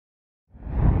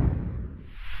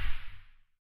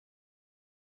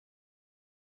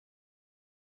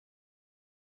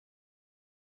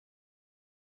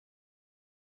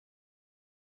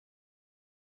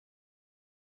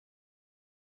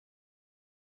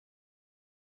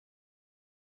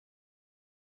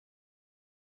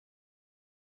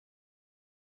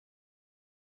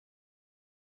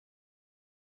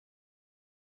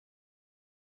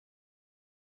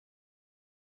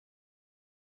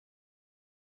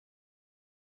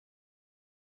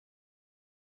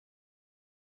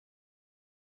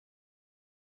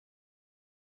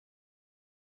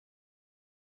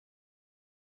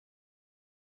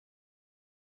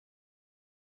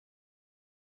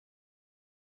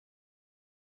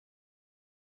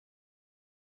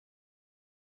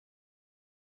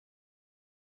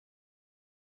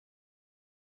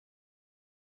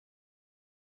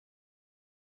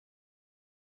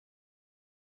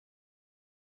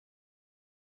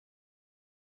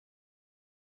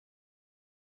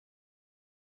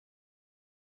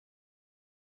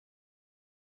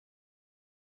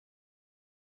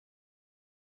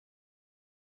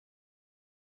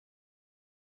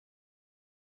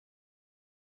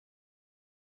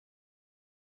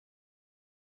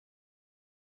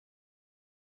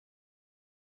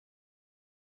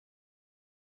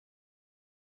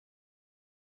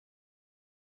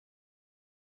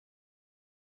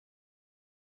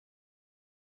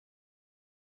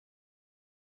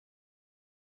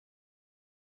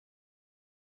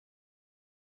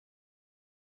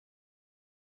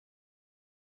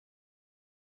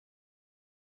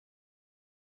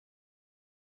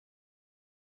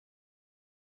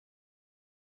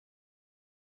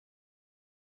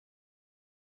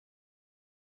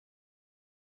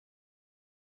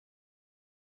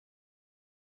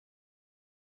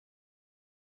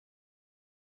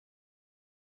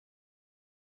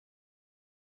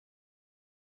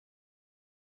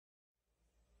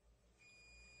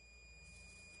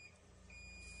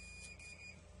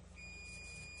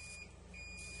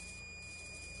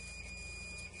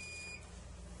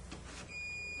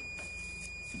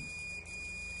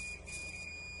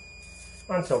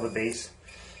until the base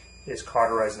is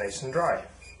cauterized nice and dry.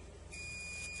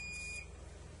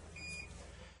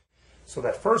 So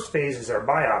that first phase is our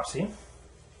biopsy.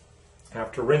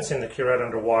 After rinsing the curette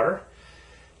under water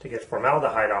to get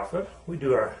formaldehyde off it, we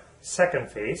do our second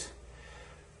phase,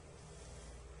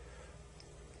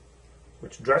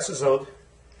 which dresses out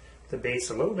the base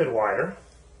a little bit wider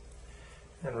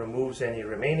and removes any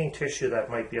remaining tissue that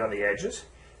might be on the edges.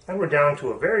 And we're down to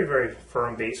a very, very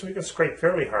firm base, so we can scrape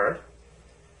fairly hard.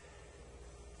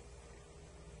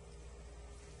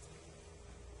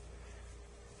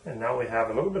 And now we have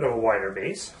a little bit of a wider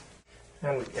base.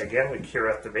 And again, we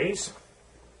curette the base.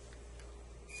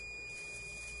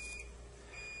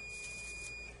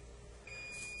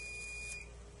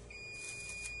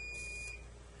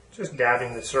 Just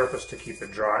dabbing the surface to keep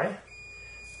it dry,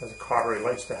 as a cautery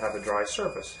likes to have a dry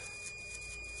surface.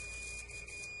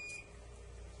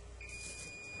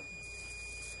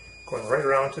 Going right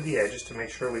around to the edges to make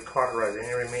sure we cauterize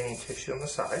any remaining tissue on the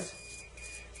sides.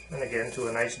 And again to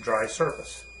a nice dry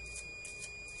surface.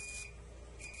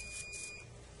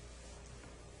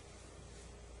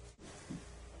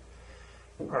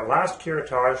 Our last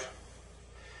curettage,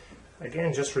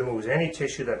 again, just removes any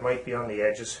tissue that might be on the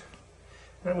edges,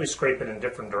 and we scrape it in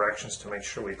different directions to make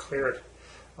sure we clear it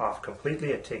off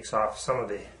completely. It takes off some of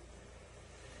the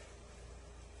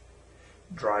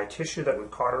dry tissue that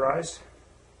we've cauterized.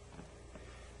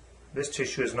 This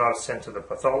tissue is not sent to the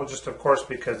pathologist, of course,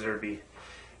 because there would be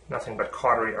nothing but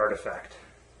cautery artifact.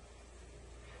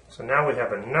 So now we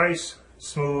have a nice,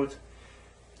 smooth,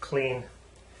 clean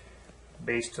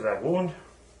base to that wound,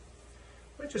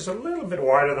 which is a little bit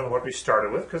wider than what we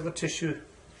started with, because the tissue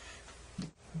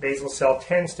basal cell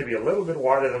tends to be a little bit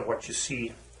wider than what you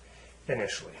see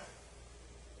initially.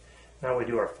 Now we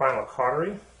do our final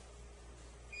cautery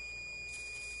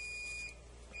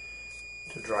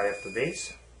to dry up the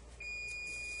base.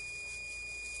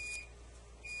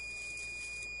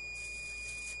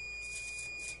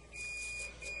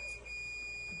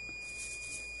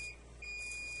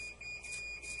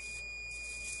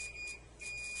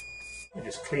 We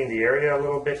just clean the area a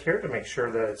little bit here to make sure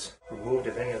that it's removed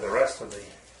of any of the rest of the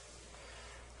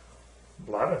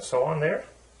blood and so on there.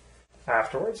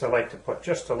 Afterwards, I like to put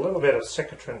just a little bit of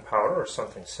cicatrin powder or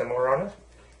something similar on it,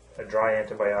 a dry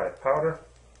antibiotic powder.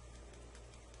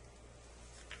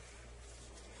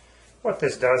 What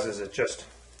this does is it just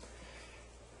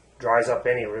dries up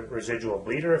any residual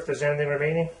bleeder if there's anything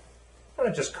remaining, and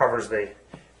it just covers the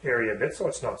area a bit so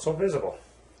it's not so visible.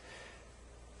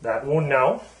 That wound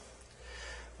now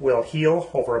will heal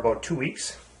over about 2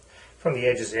 weeks from the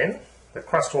edges in. The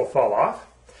crust will fall off.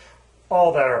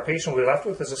 All that our patient will be left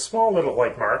with is a small little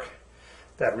white mark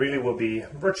that really will be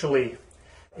virtually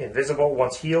invisible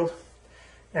once healed,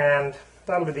 and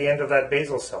that'll be the end of that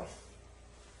basal cell.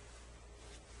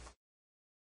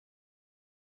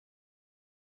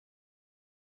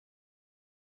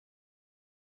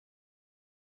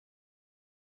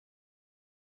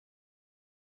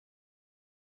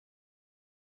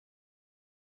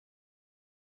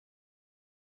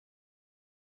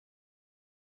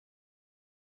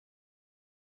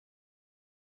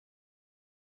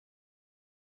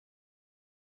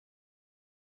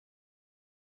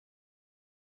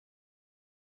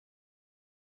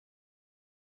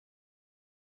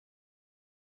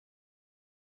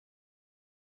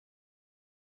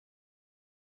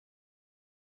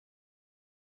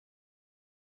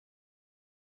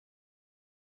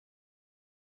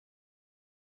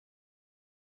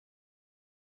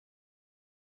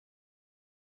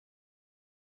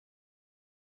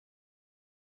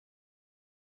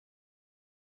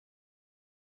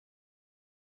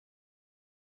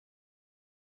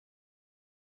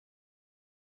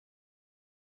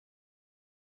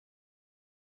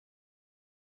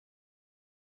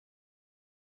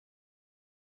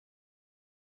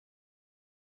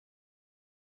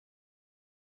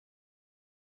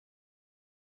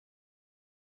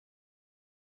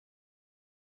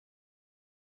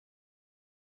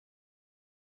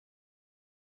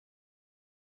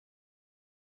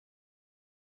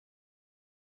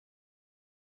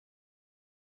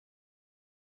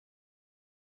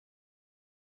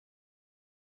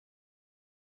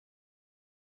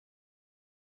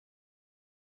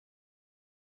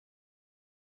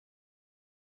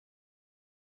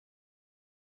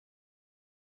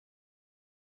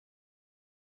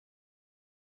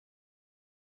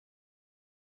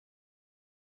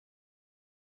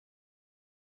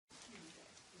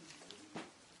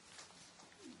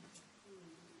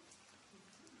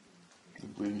 The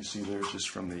bleeding you see there is just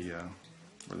from the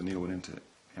where the needle went into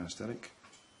anesthetic.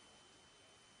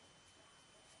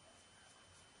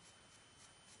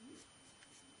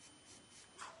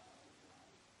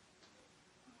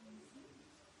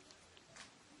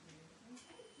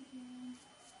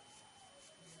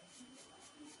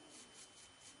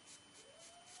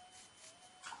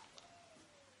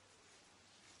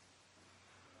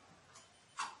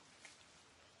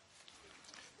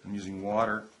 I'm using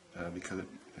water because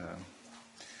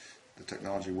the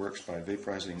technology works by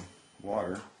vaporizing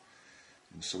water,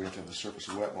 and so we have to have the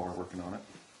surface wet while we're working on it.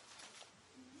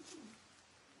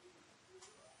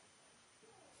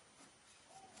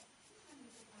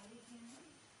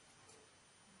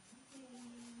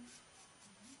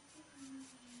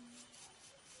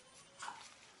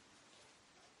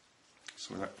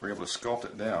 So we're able to sculpt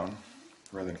it down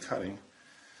rather than cutting,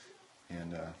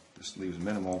 and this leaves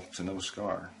minimal to no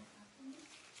scar.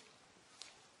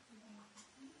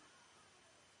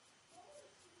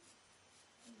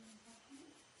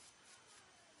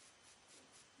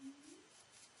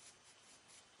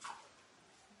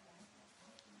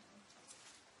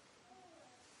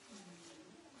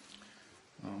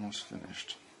 Almost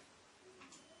finished.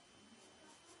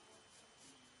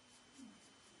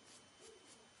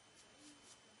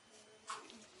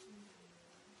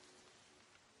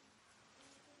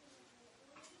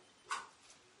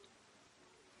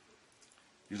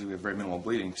 Usually we have very minimal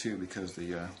bleeding too because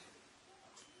we have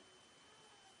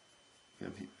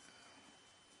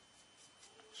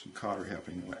some cautery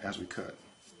happening as we cut.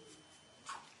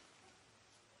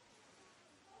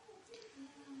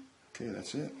 Okay,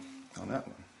 that's it on that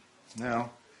one.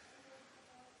 Now,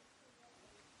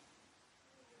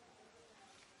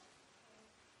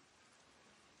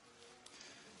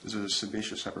 this is a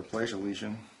sebaceous hyperplasia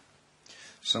lesion.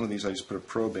 Some of these I just put a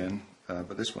probe in,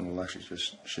 but this one will actually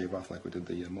just shave off like we did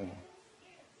the mole.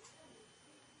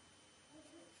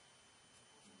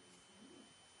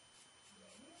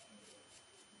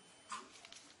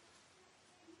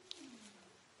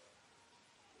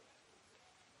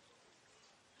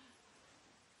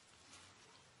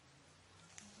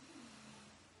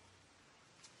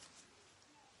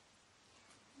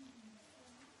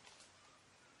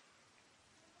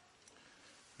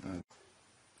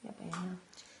 Yep, I know.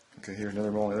 Okay, here's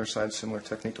another mole on the other side, similar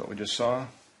technique to what we just saw.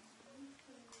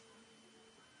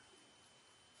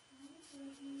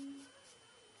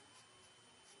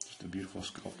 Just a beautiful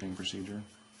sculpting procedure.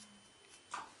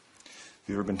 If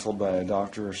you've ever been told by a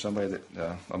doctor or somebody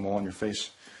that a mole on your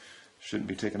face shouldn't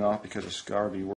be taken off because a scar would be worse,